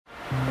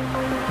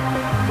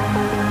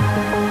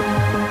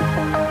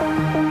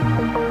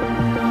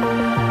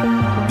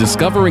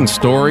discovering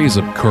stories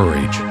of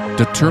courage,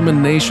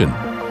 determination,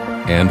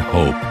 and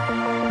hope.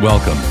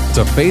 Welcome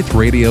to Faith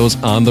Radio's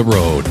On the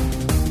Road.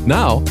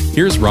 Now,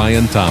 here's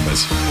Ryan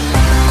Thomas.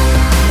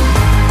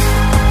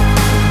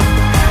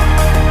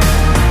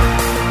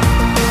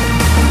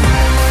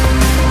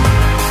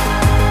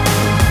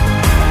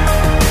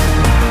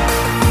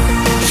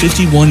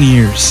 "51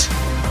 years.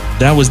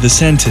 That was the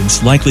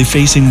sentence likely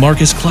facing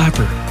Marcus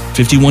Clapper.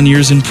 51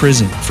 years in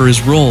prison for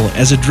his role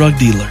as a drug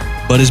dealer.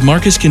 But as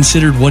Marcus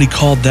considered what he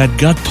called that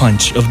gut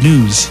punch of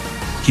news,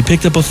 he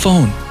picked up a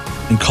phone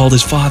and called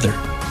his father.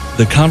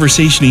 The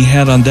conversation he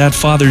had on that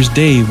Father's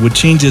Day would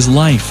change his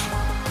life,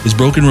 his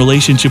broken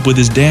relationship with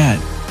his dad,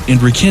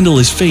 and rekindle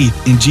his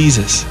faith in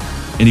Jesus.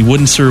 And he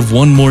wouldn't serve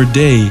one more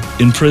day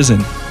in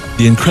prison.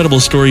 The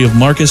incredible story of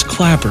Marcus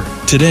Clapper,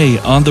 today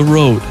on the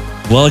road.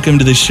 Welcome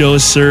to the show,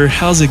 sir.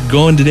 How's it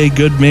going today,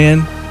 good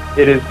man?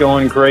 It is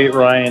going great,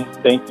 Ryan.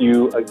 Thank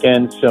you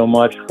again so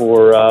much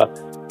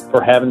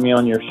for having me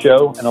on your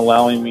show and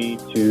allowing me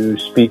to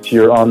speak to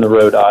your On the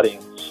Road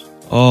audience.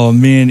 Oh,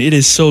 man, it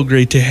is so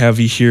great to have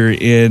you here.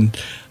 And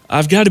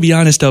I've got to be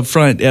honest up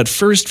front. At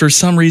first, for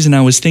some reason,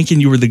 I was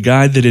thinking you were the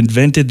guy that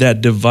invented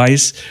that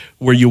device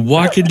where you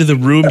walk into the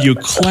room, you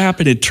clap,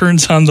 and it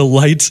turns on the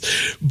lights.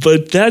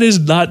 But that is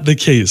not the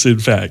case, in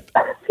fact.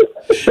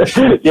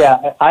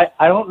 Yeah,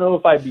 I don't know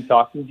if I'd be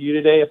talking to you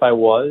today if I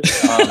was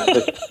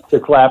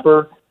the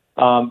clapper.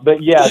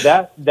 But yeah,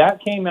 that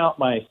came out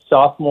my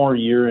sophomore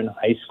year in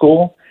high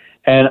school,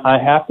 and I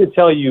have to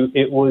tell you,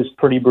 it was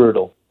pretty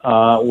brutal.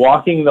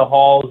 Walking the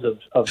halls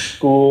of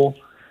school,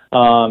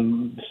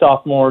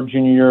 sophomore,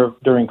 junior year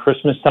during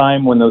Christmas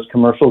time when those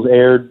commercials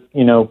aired,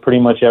 pretty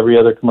much every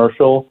other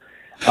commercial,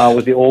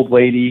 with the old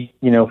lady,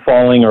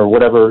 falling or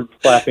whatever,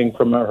 flapping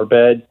from her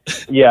bed.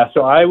 Yeah,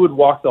 so I would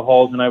walk the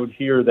halls and I would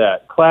hear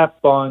that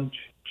clap bunch,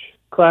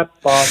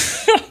 clap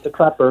box, the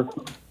clapper.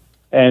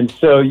 And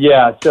so,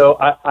 yeah, so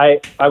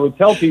I would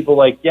tell people,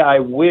 I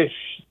wish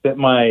that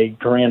my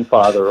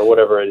grandfather or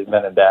whatever had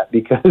invented that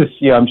because,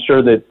 I'm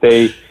sure that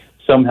they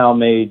somehow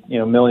made,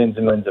 millions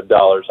and millions of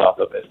dollars off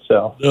of it.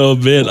 So. Oh,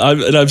 man,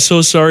 I'm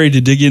so sorry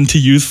to dig into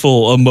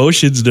youthful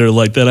emotions there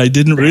like that. I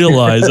didn't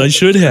realize I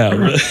should have.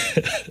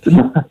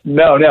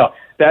 No.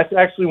 That's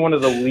actually one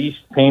of the least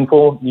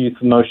painful youth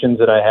emotions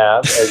that I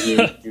have, as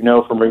you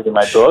know from reading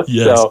my book.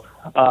 Yes. So,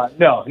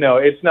 no,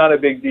 it's not a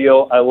big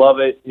deal. I love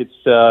it.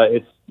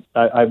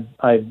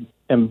 I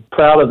am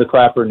proud of the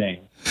Clapper name.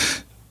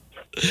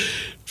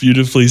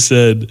 Beautifully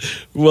said.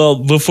 Well,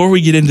 before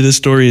we get into the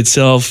story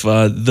itself,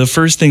 the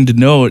first thing to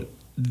note,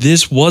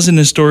 this wasn't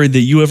a story that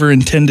you ever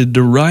intended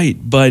to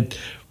write, but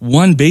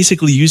one,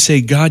 basically you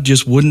say God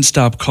just wouldn't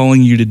stop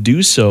calling you to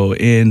do so.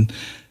 And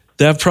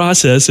that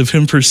process of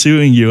him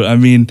pursuing you,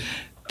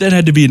 that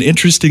had to be an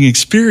interesting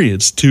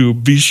experience, to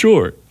be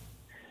sure.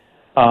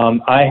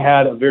 I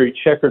had a very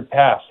checkered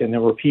past, and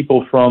there were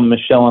people from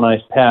Michelle and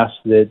I's past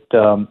that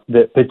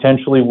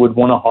potentially would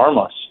want to harm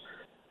us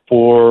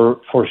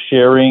for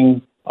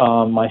sharing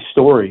my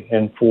story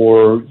and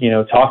for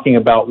talking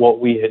about what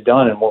we had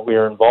done and what we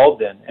were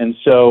involved in. And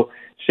so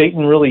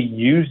Satan really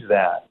used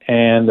that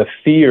and the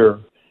fear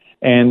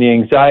and the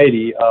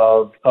anxiety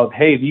of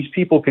hey, these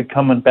people could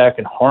come back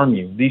and harm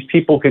you. These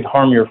people could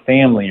harm your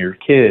family, your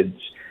kids.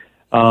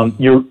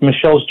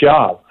 Michelle's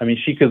job.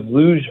 She could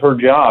lose her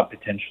job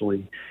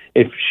potentially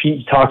if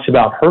she talks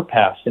about her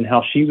past and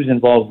how she was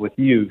involved with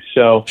you.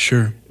 So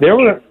sure, there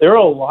were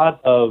a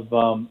lot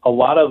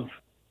of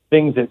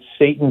things that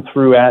Satan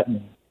threw at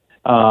me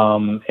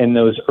in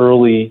those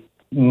early,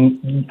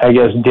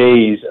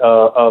 days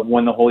of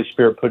when the Holy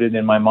Spirit put it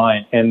in my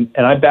mind, and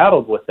I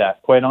battled with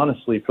that quite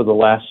honestly for the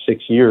last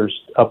 6 years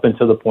up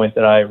until the point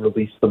that I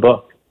released the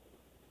book.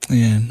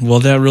 Yeah, well,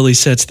 that really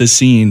sets the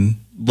scene.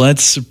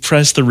 Let's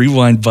press the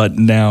rewind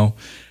button now.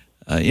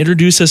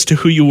 Introduce us to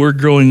who you were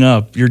growing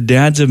up. Your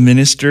dad's a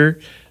minister.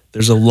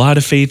 There's a lot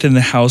of faith in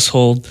the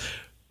household.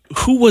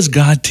 Who was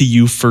God to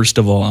you, first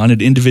of all, on an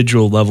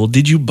individual level?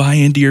 Did you buy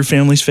into your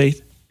family's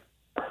faith?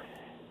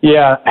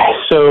 Yeah,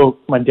 so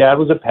my dad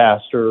was a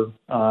pastor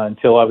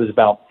until I was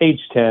about age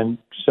 10.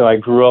 So I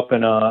grew up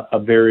in a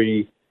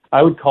very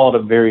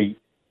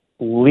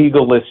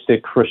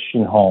legalistic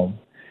Christian home.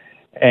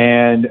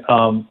 And,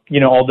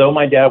 although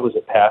my dad was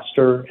a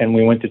pastor and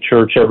we went to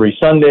church every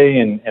Sunday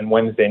and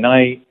Wednesday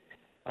night,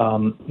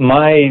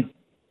 my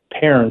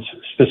parents,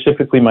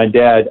 specifically my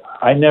dad,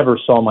 I never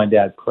saw my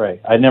dad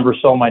pray. I never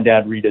saw my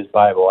dad read his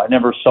Bible. I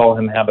never saw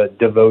him have a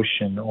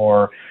devotion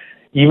or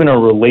even a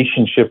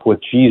relationship with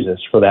Jesus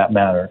for that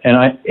matter.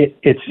 And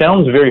it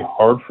sounds very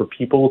hard for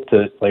people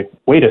to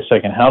wait a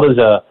second, how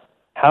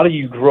do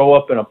you grow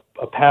up in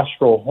a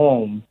pastoral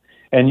home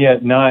and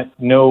yet not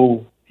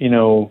know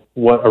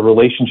what a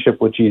relationship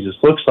with Jesus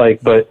looks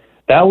like? But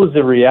that was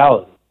the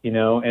reality,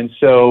 and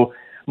so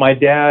my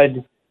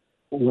dad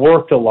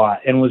worked a lot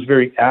and was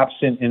very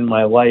absent in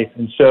my life.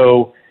 And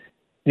so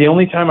the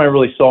only time I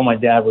really saw my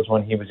dad was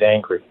when he was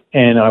angry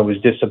and I was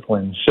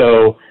disciplined.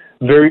 So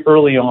very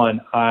early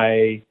on,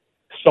 I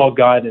saw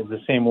God as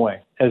the same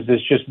way, as this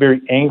just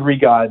very angry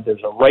God.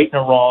 There's a right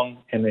and a wrong,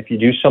 and if you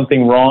do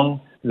something wrong,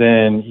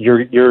 then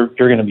you're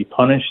going to be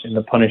punished, and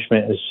the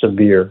punishment is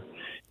severe.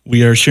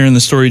 We are sharing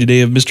the story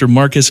today of Mr.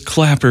 Marcus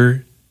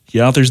Clapper.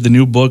 He authors the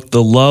new book,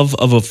 The Love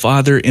of a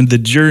Father and the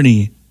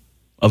Journey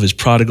of His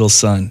Prodigal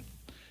Son.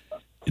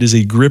 It is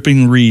a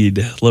gripping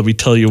read. Let me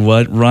tell you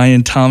what.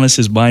 Ryan Thomas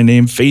is my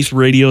name. Faith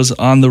Radio's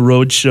On the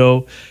Road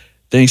show.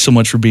 Thanks so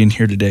much for being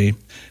here today.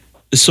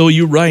 So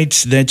you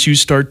write that you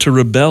start to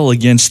rebel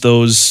against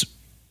those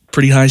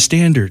pretty high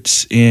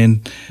standards.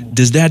 And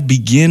does that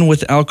begin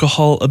with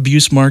alcohol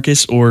abuse,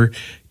 Marcus, or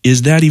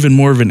is that even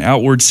more of an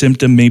outward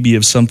symptom maybe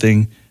of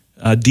something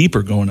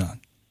deeper going on?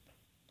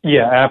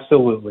 Yeah,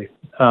 absolutely.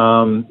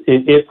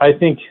 I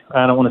think,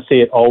 I don't want to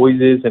say it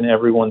always is in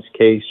everyone's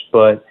case,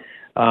 but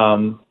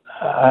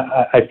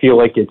I feel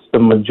like it's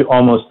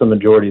almost the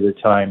majority of the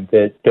time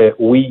that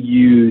we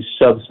use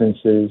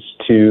substances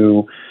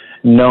to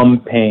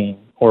numb pain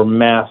or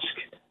mask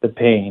the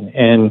pain.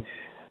 And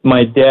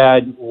my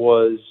dad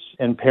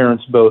and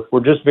parents both were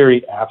just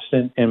very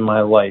absent in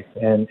my life.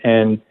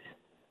 And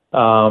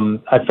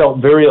I felt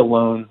very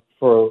alone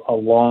for a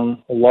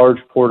large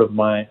part of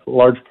my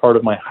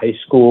high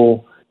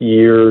school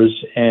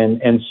years.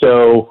 And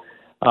so,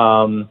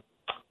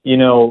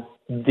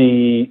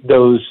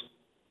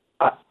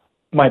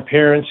 my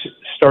parents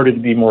started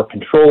to be more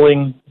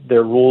controlling.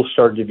 Their rules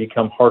started to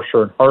become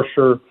harsher and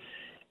harsher.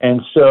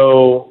 And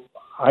so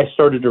I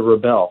started to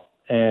rebel.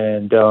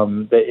 And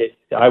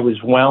I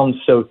was wound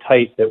so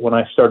tight that when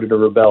I started to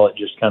rebel, it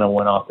just kind of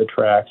went off the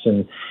tracks.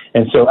 And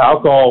so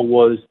alcohol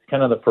was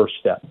kind of the first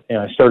step. And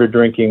I started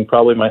drinking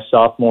probably my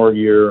sophomore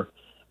year.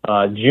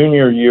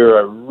 Junior year,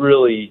 I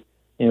really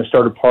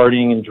started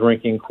partying and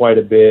drinking quite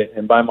a bit.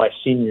 And by my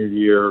senior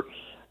year,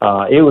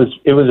 it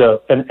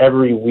was an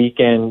every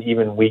weekend,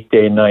 even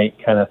weekday night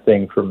kind of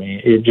thing for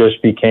me. It just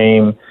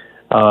became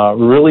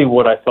really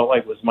what I felt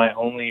like was my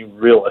only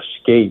real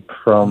escape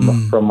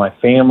from my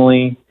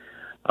family.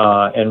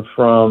 And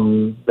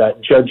from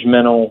that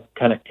judgmental,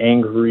 kind of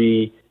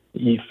angry,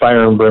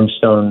 fire and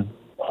brimstone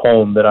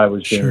home that I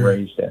was being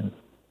raised in.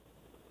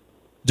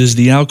 Does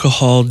the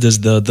alcohol,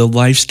 does the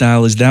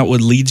lifestyle, is that what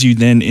leads you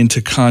then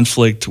into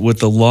conflict with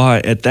the law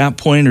at that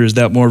point, or is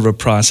that more of a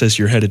process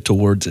you're headed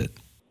towards it?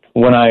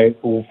 When I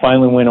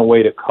finally went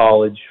away to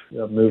college,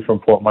 moved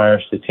from Fort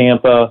Myers to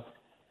Tampa,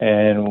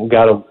 and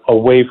got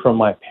away from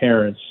my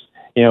parents,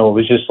 it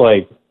was just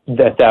like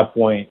at that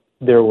point,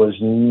 there was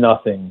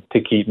nothing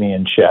to keep me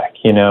in check.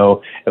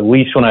 At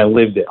least when I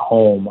lived at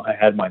home, I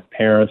had my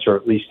parents, or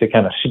at least to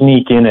kind of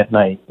sneak in at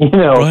night,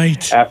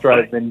 right. After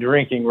I'd been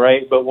drinking,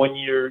 right? But when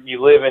you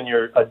live in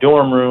a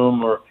dorm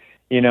room, or,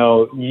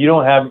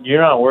 you're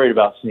not worried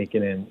about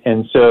sneaking in.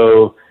 And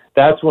so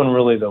that's when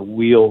really the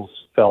wheels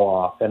fell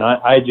off. And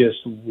I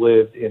just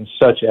lived in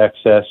such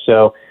excess.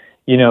 So,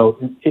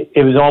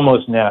 it was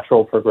almost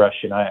natural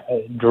progression.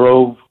 I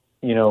drove,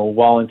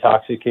 while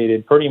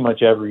intoxicated pretty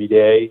much every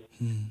day,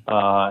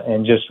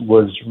 and just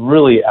was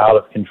really out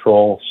of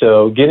control.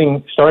 So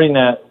starting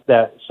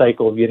that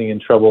cycle of getting in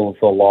trouble with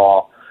the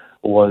law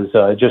was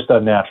just a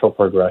natural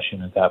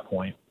progression at that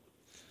point.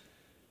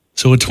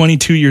 So at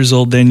 22 years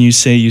old, then you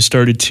say you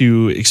started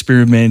to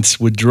experiment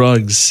with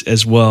drugs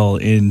as well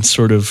and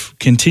sort of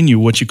continue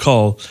what you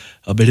call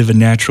a bit of a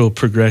natural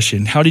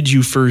progression. How did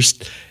you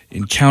first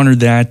encounter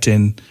that,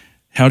 and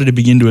how did it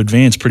begin to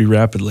advance pretty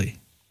rapidly?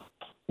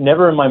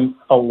 Never in my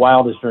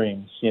wildest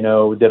dreams,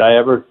 did I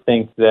ever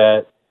think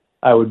that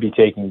I would be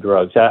taking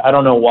drugs. I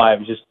don't know why. It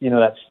was just,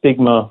 that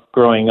stigma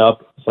growing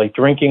up. It's like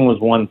drinking was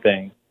one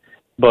thing,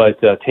 but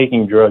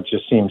taking drugs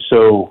just seemed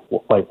so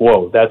like,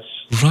 whoa, that's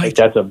right.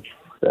 Like,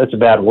 that's a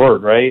bad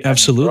word, right?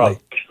 Absolutely.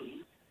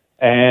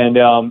 And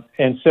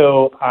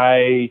so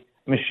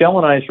Michelle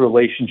and I's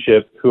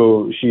relationship,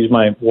 she's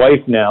my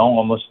wife now,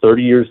 almost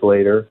 30 years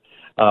later,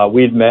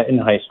 we had met in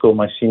high school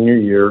my senior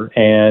year,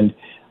 and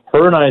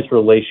her and I's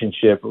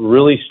relationship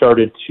really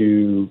started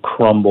to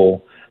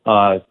crumble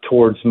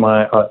towards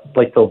my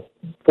the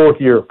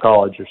fourth year of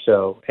college or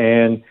so.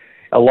 And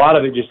a lot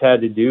of it just had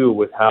to do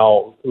with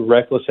how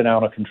reckless and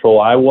out of control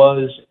I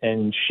was,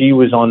 and she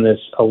was on this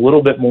a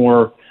little bit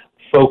more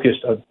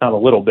focused, not a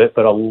little bit,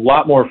 but a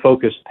lot more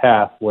focused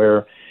path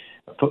where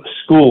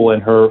school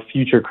and her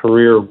future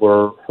career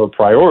were her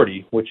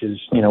priority, which is,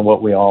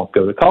 what we all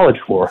go to college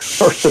for, or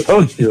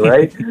supposed to,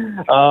 right?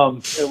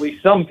 At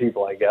least some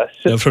people, I guess.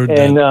 I've heard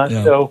and that.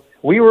 Yeah. So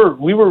we were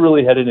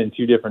really headed in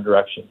two different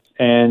directions.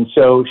 And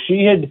so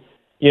she had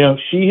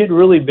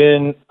really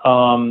been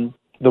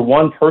the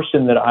one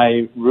person that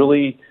I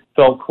really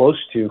felt close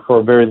to for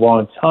a very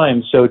long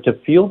time. So to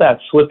feel that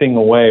slipping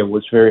away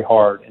was very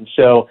hard. And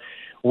so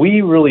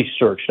we really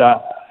searched,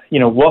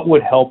 what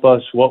would help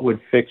us, what would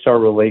fix our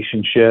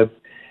relationship.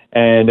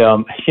 And,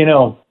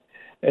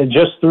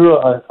 just through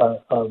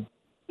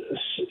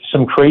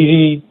some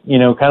crazy,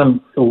 kind of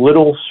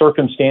little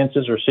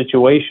circumstances or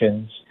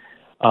situations,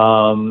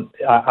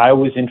 I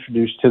was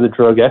introduced to the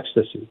drug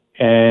ecstasy.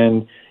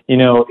 And,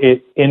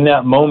 in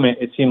that moment,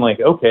 it seemed like,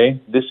 okay,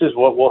 this is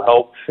what will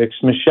help fix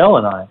Michelle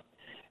and I.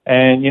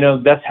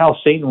 And, that's how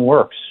Satan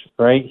works,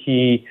 right?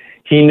 He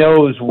He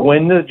knows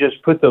when to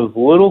just put those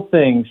little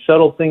things,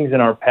 subtle things in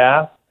our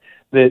path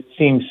that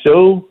seem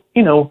so,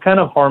 kind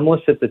of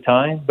harmless at the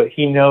time, but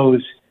he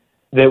knows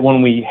that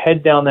when we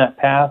head down that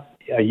path,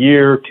 a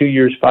year, 2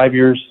 years, 5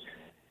 years,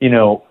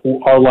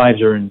 our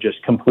lives are in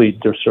just complete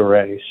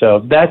disarray. So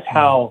that's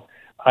how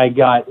I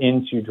got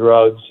into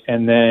drugs,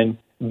 and then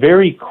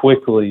very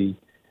quickly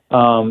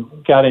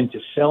got into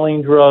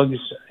selling drugs,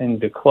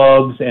 into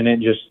clubs, and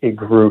it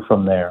grew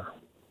from there.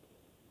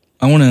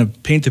 I want to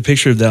paint the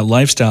picture of that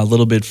lifestyle a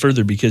little bit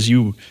further, because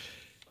you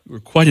were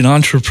quite an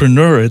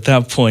entrepreneur at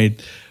that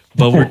point.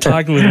 But we're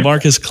talking with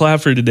Marcus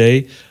Clapper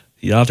today.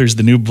 He authors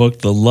the new book,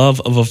 The Love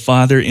of a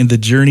Father and the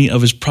Journey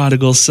of His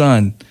Prodigal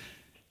Son,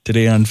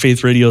 today on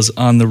Faith Radio's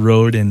On the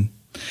Road. And,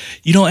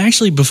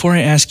 actually, before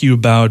I ask you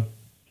about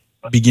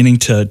beginning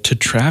to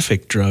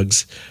traffic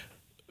drugs,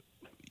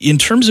 in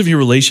terms of your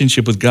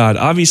relationship with God,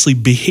 obviously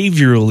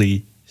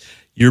behaviorally,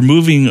 you're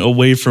moving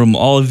away from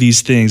all of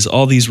these things,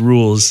 all these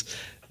rules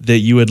that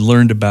you had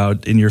learned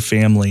about in your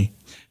family.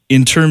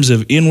 In terms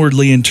of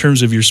inwardly, in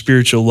terms of your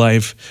spiritual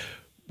life,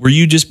 were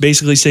you just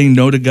basically saying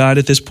no to God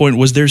at this point?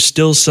 Was there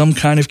still some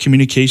kind of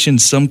communication,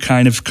 some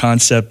kind of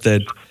concept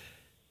that,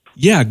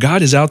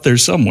 God is out there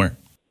somewhere?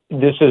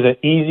 This is an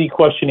easy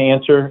question to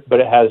answer,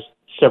 but it has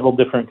several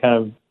different kind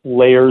of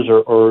layers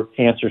or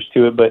answers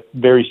to it. But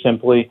very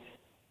simply,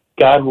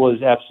 God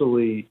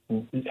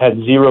had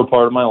zero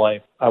part of my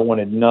life. I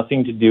wanted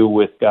nothing to do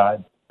with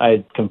God. I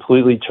had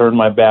completely turned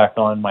my back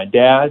on my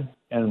dad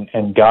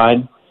and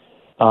God,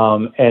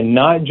 and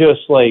not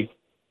just like,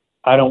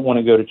 I don't want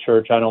to go to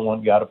church, I don't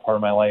want God a part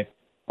of my life.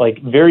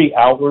 Like, very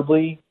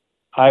outwardly,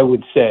 I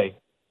would say,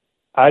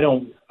 I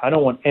don't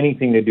want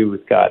anything to do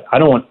with God. I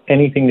don't want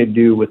anything to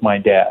do with my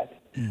dad.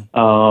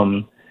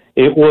 I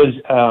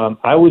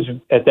was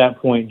at that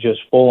point just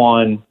full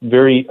on,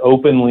 very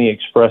openly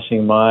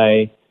expressing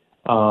my,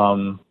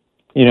 I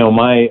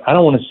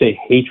don't want to say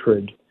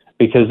hatred,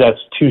 because that's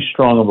too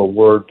strong of a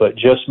word, but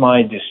just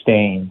my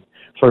disdain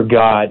for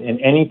God and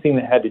anything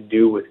that had to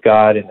do with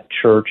God and the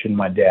church and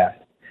my dad.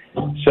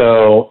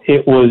 So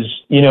it was,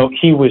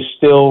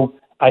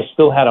 I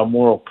still had a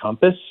moral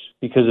compass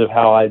because of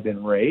how I'd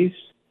been raised.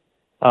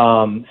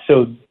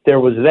 So there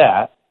was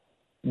that,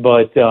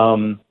 but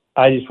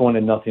I just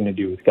wanted nothing to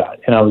do with God.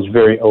 And I was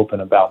very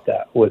open about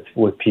that with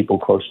people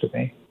close to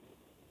me.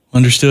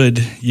 Understood.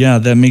 Yeah,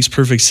 that makes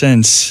perfect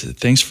sense.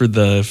 Thanks for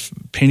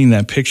painting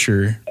that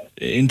picture.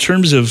 In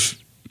terms of,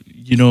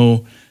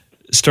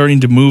 starting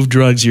to move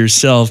drugs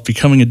yourself,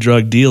 becoming a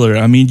drug dealer,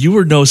 I mean, you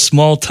were no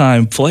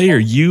small-time player.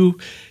 You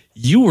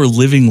were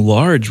living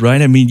large,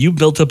 right? I mean, you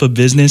built up a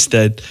business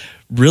that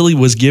really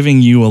was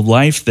giving you a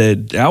life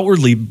that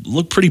outwardly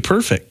looked pretty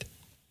perfect.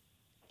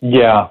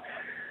 Yeah.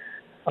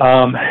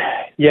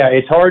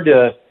 It's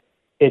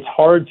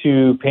hard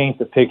to paint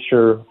the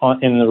picture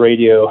in the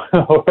radio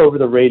or over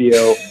the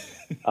radio,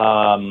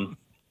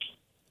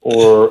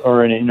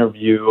 or in an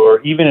interview, or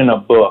even in a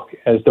book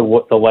as to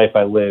what the life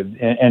I lived.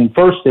 And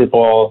first of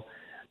all,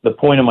 the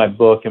point of my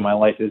book and my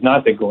life is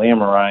not to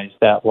glamorize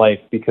that life,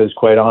 because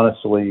quite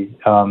honestly,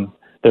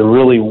 there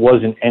really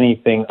wasn't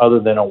anything other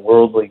than a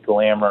worldly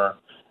glamour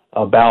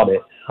about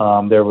it.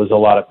 There was a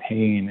lot of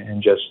pain,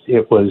 and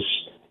it was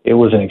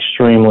an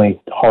extremely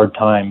hard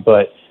time,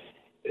 but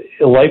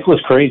life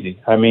was crazy.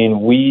 I mean,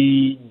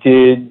 we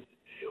did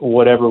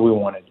whatever we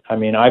wanted. I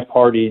mean, I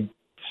partied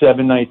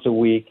 7 nights a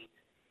week.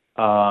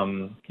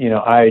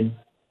 I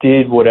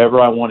did whatever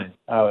I wanted.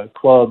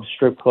 Clubs,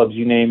 strip clubs,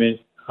 you name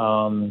it.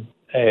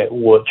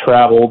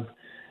 Traveled.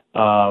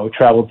 We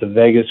traveled to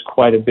Vegas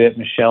quite a bit,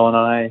 Michelle and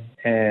I,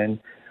 and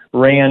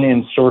ran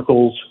in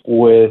circles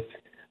with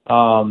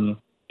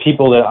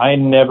people that I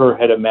never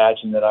had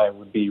imagined that I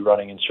would be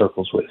running in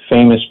circles with.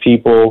 Famous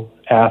people,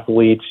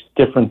 athletes,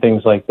 different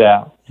things like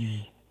that.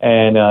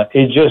 And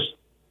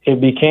it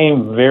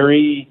became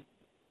very,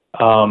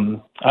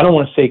 I don't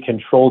want to say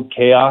controlled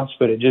chaos,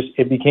 but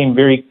it became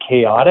very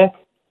chaotic.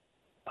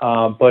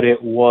 But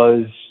it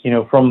was,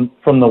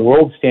 from the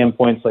world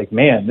standpoint, it's like,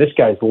 man, this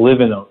guy's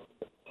living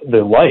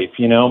the life.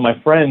 My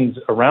friends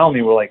around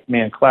me were like,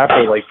 man,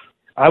 Clapper, like,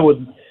 I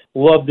would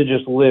love to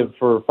just live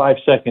for 5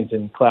 seconds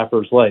in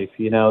Clapper's life.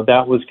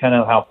 That was kind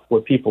of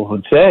what people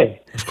would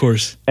say. Of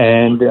course.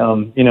 And,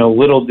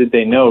 little did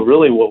they know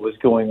really what was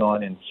going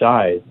on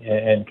inside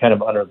and kind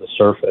of under the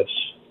surface.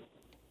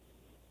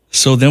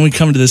 So then we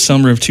come to the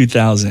summer of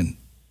 2000,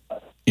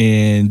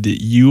 and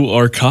you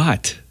are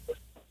caught,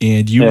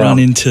 and you run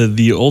into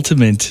the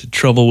ultimate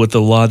trouble with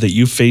the law that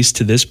you faced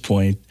to this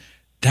point.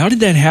 How did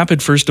that happen,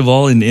 first of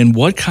all, and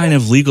what kind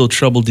of legal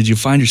trouble did you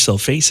find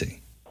yourself facing?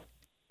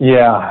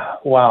 Yeah,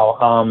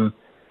 wow.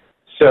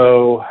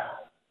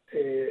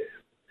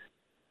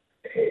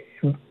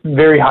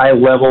 Very high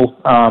level.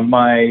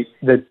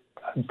 There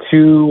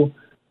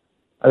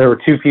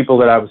were 2 people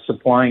that I was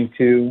supplying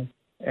to,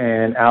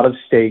 and out of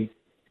state,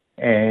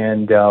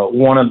 and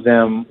one of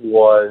them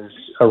was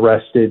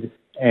arrested,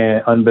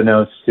 and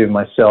unbeknownst to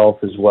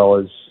myself as well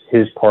as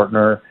his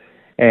partner,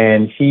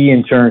 and he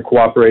in turn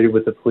cooperated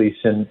with the police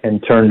and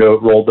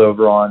rolled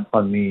over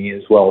on me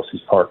as well as his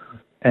partner.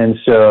 And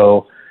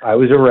so I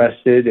was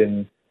arrested,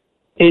 and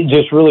it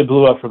just really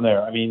blew up from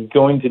there. I mean,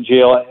 going to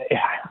jail,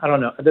 I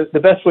don't know. The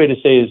best way to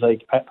say is,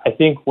 like, I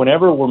think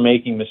whenever we're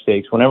making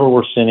mistakes, whenever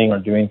we're sinning or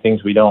doing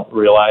things we don't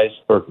realize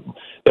or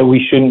that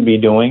we shouldn't be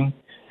doing,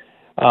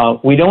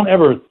 we don't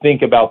ever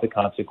think about the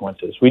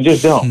consequences. We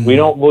just don't. We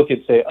don't look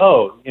and say,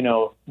 oh,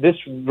 this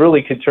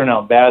really could turn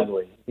out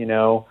badly.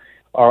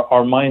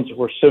 Our minds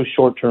were so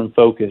short-term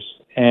focused.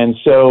 And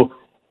so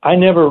I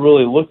never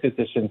really looked at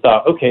this and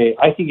thought, okay,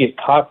 I could get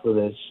caught for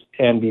this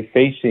and be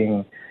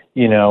facing,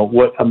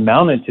 what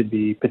amounted to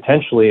be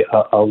potentially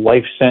a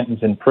life sentence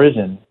in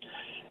prison.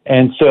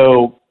 And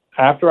so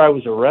after I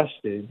was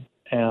arrested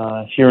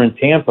here in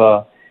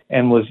Tampa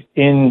and was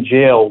in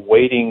jail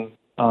waiting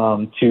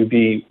to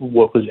be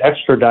what was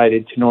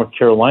extradited to North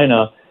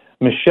Carolina,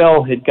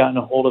 Michelle had gotten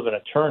a hold of an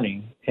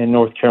attorney in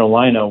North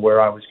Carolina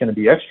where I was going to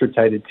be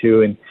extradited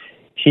to, and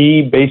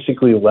he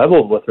basically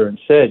leveled with her and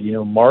said,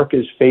 Mark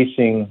is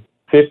facing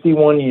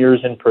 51 years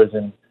in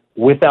prison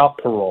without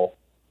parole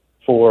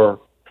for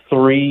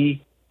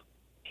 3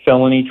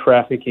 felony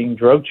trafficking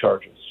drug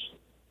charges.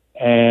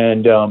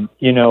 And,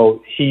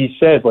 he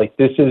said, like,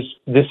 this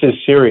is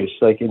serious.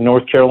 Like, in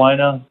North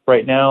Carolina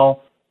right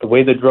now, the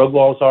way the drug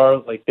laws are,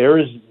 like, there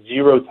is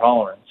zero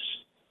tolerance.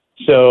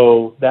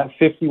 So that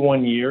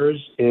 51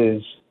 years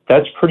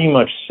that's pretty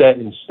much set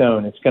in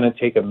stone. It's going to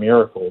take a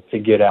miracle to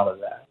get out of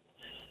that.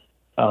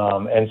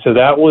 And so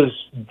that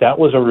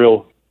was a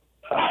real,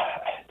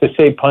 to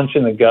say punch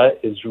in the gut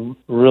is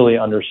really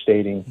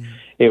understating.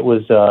 It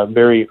was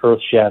very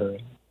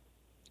earth-shattering.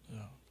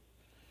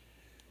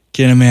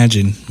 Can't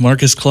imagine.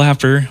 Marcus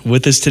Clapper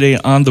with us today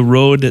on the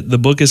road. The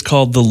book is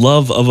called The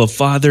Love of a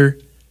Father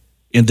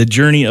and the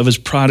Journey of His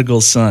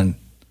Prodigal Son.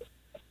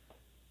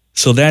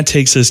 So that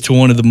takes us to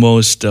one of the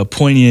most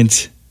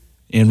poignant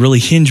and really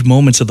hinge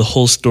moments of the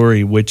whole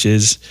story, which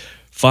is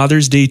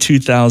Father's Day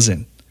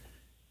 2000.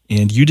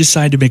 And you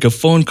decide to make a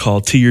phone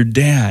call to your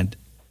dad.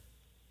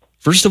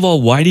 First of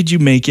all, why did you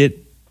make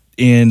it,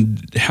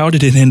 and how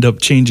did it end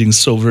up changing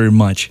so very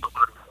much?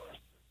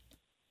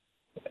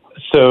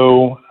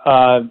 So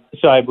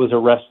I was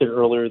arrested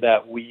earlier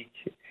that week,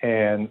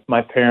 and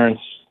my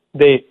parents,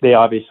 they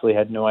obviously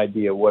had no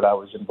idea what I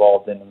was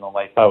involved in the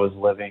life I was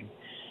living.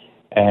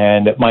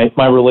 And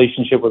my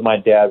relationship with my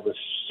dad was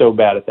so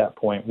bad at that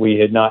point. We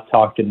had not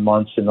talked in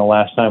months, and the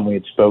last time we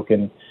had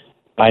spoken,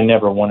 I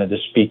never wanted to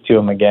speak to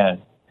him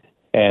again.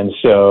 And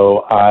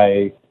so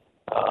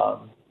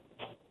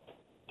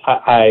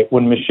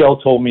when Michelle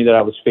told me that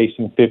I was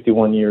facing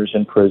 51 years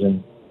in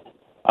prison,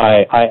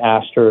 I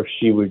asked her if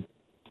she would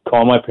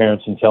call my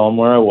parents and tell them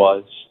where I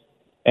was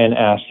and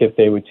ask if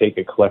they would take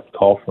a collect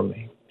call from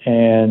me.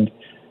 And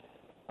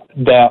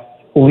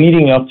that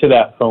leading up to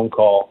that phone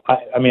call,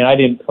 I mean, I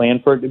didn't plan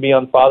for it to be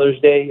on Father's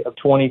Day of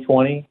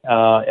 2020.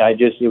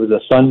 It was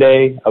a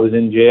Sunday. I was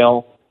in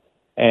jail.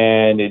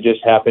 And it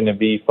just happened to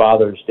be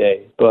Father's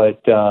Day.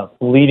 But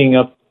leading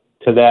up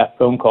to that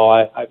phone call,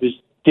 I just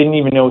didn't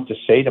even know what to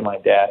say to my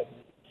dad.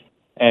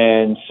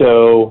 And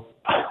so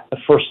the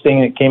first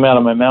thing that came out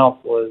of my mouth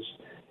was,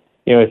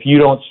 if you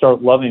don't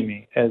start loving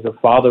me as a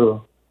father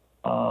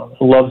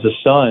loves a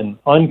son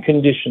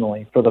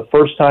unconditionally for the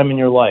first time in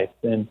your life,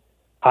 then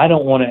I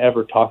don't want to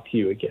ever talk to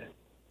you again.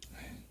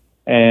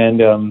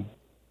 And,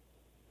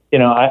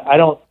 I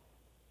don't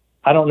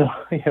know,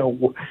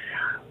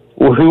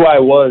 who I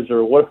was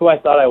or who I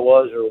thought I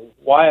was or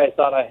why I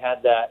thought I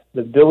had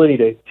the ability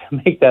to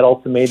make that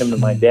ultimatum to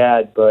my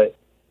dad. But,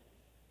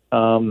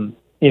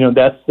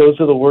 those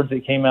are the words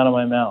that came out of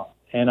my mouth.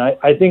 And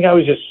I think I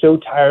was just so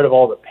tired of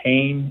all the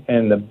pain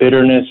and the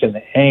bitterness and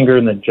the anger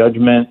and the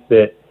judgment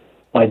that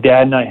my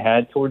dad and I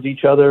had towards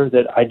each other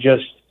that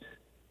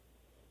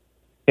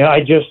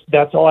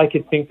that's all I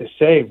could think to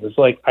say was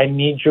like, I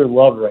need your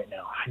love right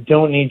now. I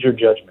don't need your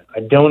judgment.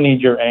 I don't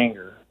need your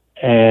anger.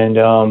 And,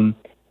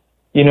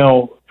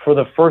 for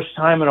the first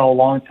time in a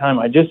long time,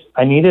 I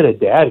needed a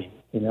daddy,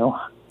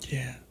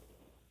 Yeah.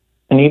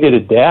 I needed a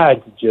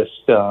dad to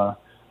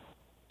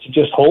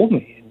just hold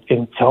me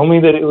and tell me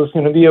that it was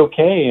going to be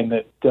okay and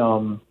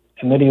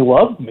that he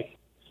loved me.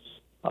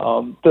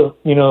 The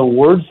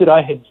words that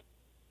I had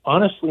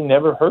honestly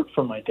never heard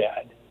from my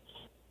dad.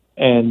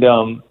 And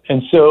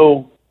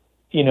so,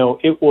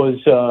 it was,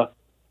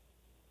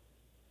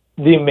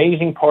 the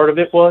amazing part of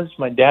it was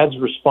my dad's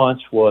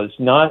response was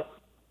not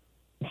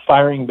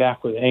firing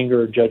back with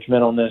anger or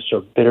judgmentalness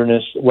or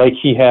bitterness like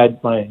he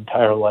had my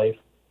entire life.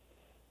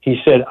 He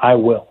said, I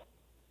will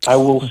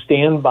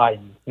stand by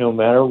you no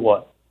matter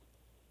what.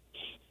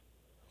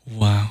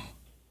 Wow.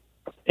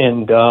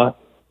 And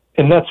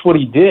that's what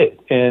he did.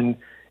 And,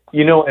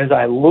 as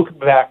I look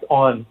back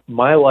on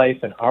my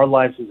life and our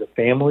lives as a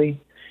family,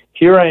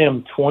 here I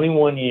am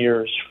 21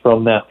 years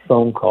from that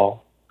phone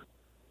call.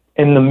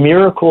 And the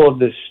miracle of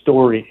this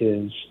story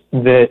is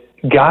that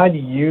God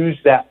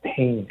used that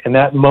pain and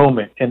that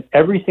moment and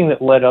everything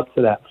that led up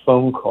to that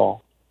phone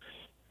call.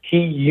 He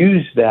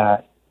used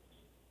that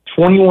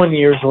 21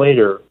 years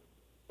later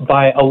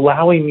by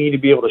allowing me to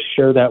be able to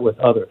share that with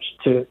others,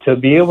 to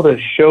be able to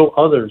show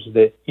others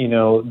that, you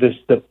know,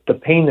 the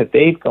pain that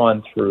they've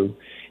gone through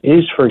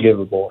is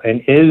forgivable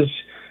and is,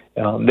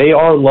 they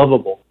are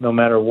lovable no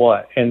matter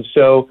what. And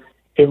so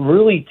it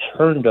really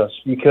turned us,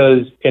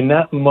 because in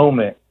that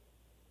moment,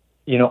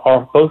 you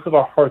know, both of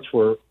our hearts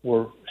were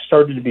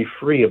started to be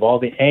free of all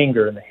the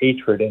anger and the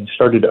hatred and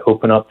started to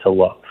open up to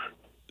love.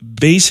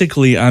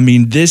 Basically, I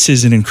mean, this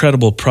is an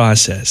incredible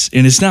process,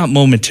 and it's not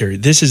momentary.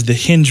 This is the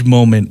hinge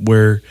moment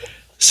where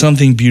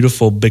something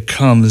beautiful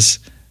becomes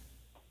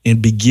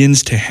and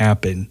begins to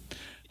happen.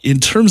 In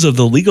terms of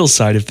the legal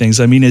side of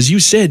things, I mean, as you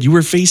said, you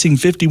were facing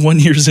 51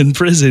 years in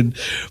prison,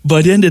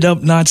 but ended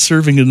up not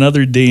serving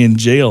another day in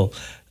jail.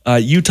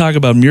 You talk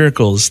about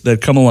miracles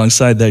that come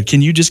alongside that.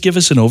 Can you just give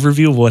us an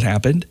overview of what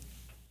happened?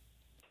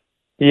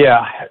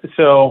 Yeah.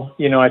 So,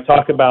 you know, I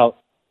talk about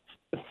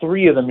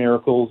 3 of the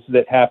miracles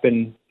that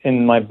happened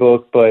in my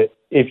book, but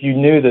if you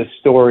knew the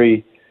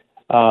story,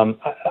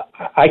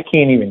 I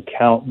can't even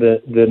count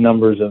the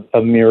numbers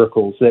of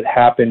miracles that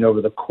happened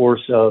over the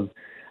course of,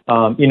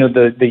 you know,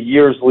 the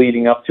years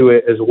leading up to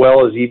it, as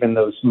well as even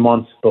those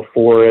months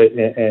before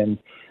it.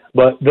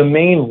 But the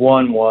main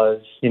one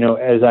was, you know,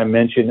 as I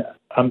mentioned,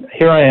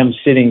 here I am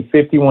sitting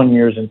 51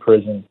 years in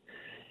prison,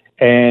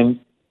 and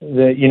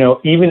you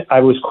know, even I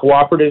was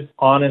cooperative,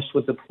 honest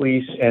with the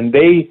police, and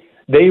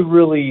they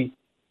really,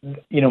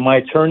 you know, my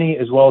attorney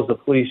as well as the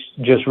police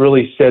just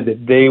really said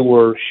that they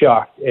were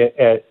shocked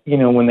at you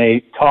know, when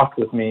they talked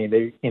with me,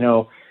 they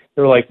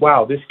were like,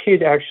 wow, this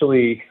kid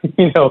actually,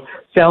 you know,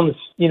 sounds,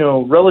 you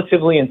know,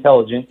 relatively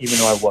intelligent, even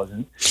though I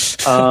wasn't,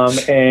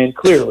 and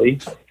clearly,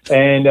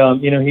 and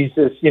you know, he's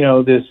this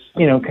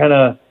kind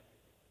of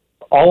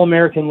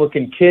all-American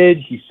looking kid.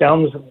 He's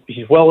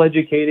well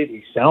educated.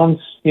 He sounds,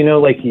 you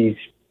know, like he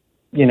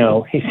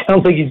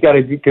sounds like he's got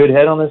a good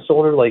head on his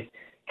shoulder. Like,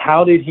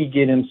 how did he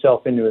get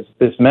himself into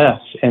this mess?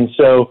 And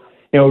so,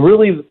 you know,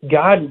 really,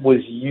 God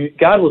was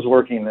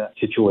working in that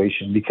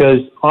situation, because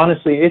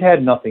honestly, it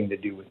had nothing to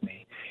do with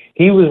me.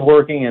 He was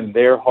working in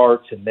their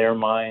hearts and their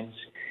minds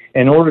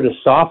in order to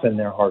soften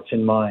their hearts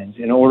and minds,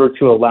 in order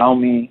to allow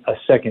me a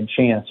second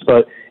chance.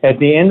 But at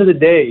the end of the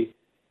day,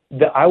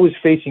 I was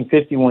facing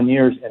 51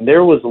 years, and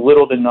there was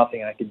little to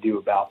nothing I could do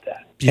about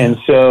that. Yeah. And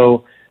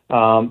so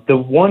the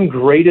one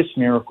greatest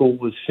miracle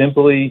was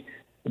simply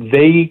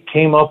they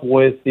came up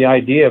with the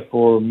idea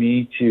for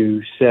me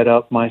to set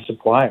up my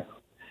supplier.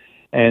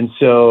 And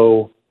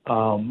so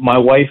my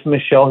wife,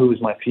 Michelle, who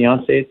was my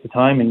fiance at the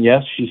time, and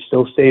yes, she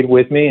still stayed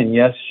with me, and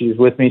yes, she's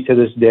with me to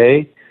this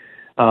day.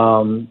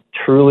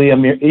 Truly,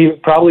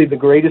 probably the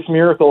greatest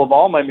miracle of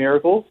all my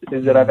miracles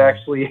is that I've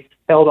actually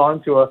held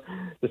on to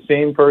the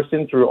same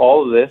person through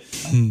all of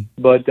this.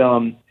 But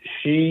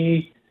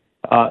she,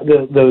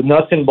 the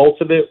nuts and bolts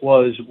of it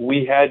was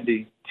we had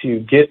to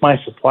get my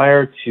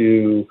supplier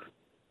to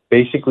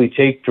basically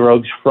take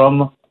drugs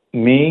from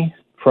me,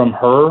 from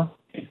her,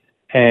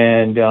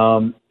 and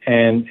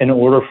in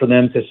order for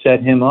them to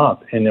set him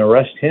up and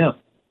arrest him,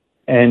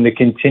 and to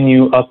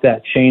continue up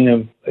that chain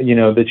of, you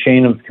know, the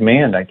chain of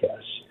command, I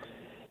guess.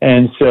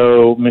 And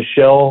so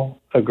Michelle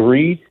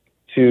agreed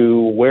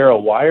to wear a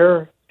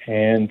wire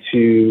and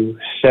to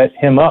set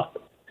him up.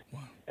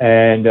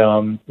 And,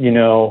 you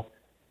know,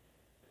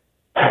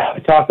 I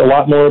talked a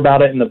lot more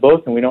about it in the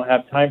book, and we don't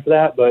have time for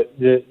that, but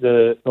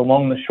the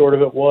long and the short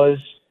of it was,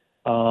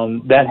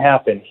 that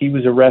happened. He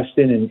was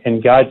arrested,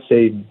 and God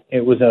saved me.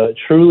 It was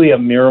truly a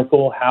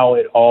miracle how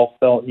it all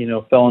fell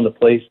into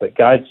place, but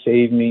God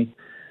saved me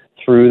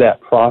through that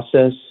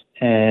process.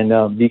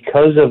 And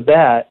because of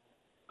that,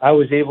 I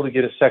was able to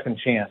get a second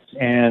chance.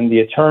 And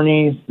the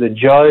attorneys, the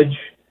judge,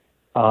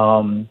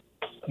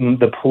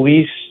 the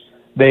police,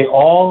 they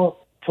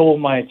all told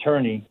my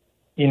attorney,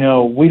 you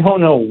know, we don't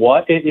know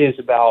what it is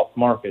about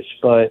Marcus,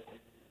 but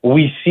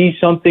we see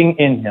something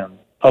in him.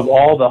 Of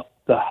all the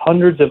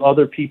hundreds of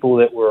other people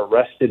that were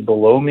arrested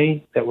below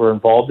me that were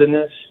involved in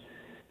this,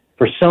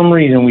 for some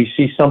reason we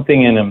see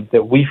something in him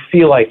that we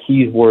feel like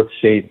he's worth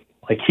saving,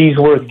 like he's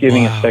worth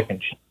giving a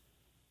second chance.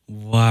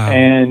 Wow.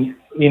 And,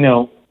 you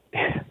know,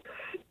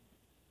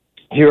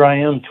 here I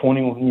am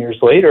 21 years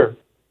later,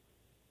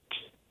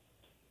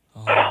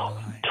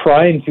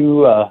 trying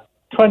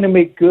to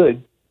make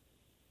good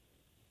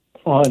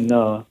on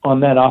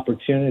that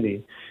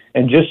opportunity,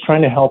 and just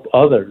trying to help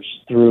others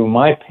through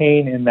my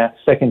pain and that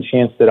second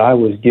chance that I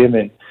was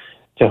given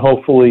to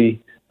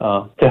hopefully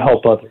to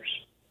help others.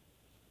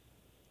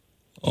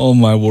 Oh,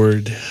 my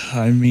word.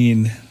 I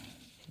mean,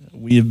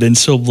 we have been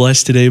so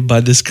blessed today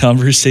by this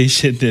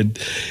conversation,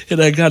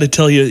 and I got to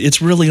tell you,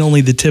 it's really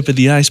only the tip of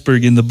the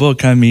iceberg in the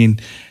book. I mean,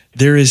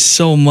 there is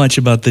so much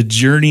about the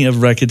journey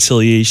of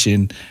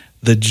reconciliation,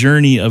 the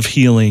journey of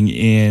healing,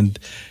 and,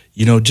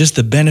 you know, just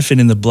the benefit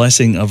and the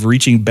blessing of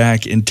reaching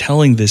back and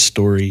telling this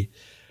story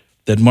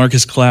that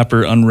Marcus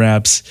Clapper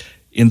unwraps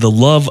in the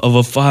love of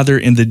a father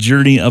and the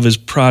journey of his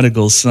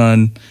prodigal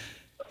son.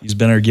 He's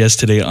been our guest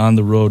today on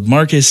the road.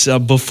 Marcus,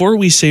 before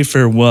we say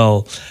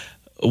farewell,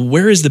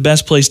 where is the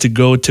best place to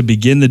go to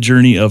begin the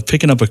journey of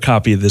picking up a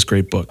copy of this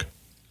great book?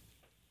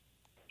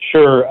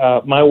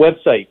 Sure. My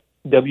website,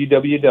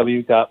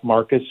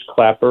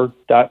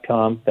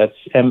 www.marcusclapper.com. That's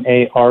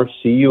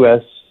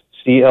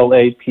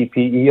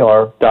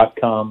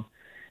MarcusClapper.com.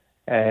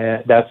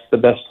 That's the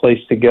best place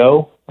to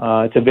go.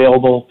 It's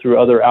available through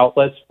other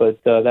outlets, but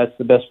that's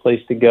the best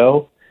place to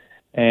go.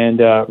 And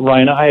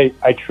Ryan,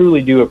 I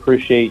truly do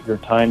appreciate your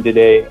time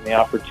today and the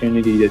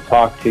opportunity to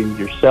talk to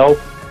yourself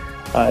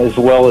as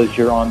well as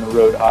your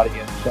on-the-road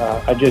audience.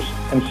 I just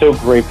am so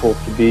grateful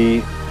to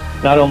be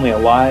not only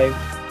alive,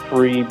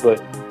 free,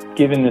 but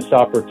given this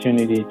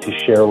opportunity to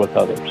share with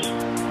others.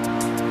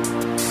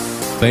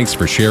 Thanks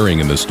for sharing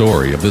in the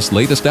story of this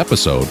latest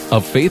episode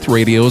of Faith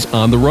Radio's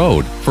On the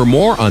Road. For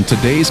more on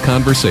today's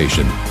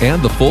conversation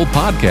and the full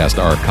podcast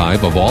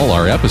archive of all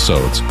our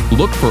episodes,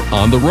 look for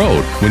On the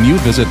Road when you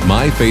visit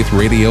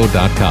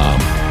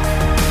myfaithradio.com.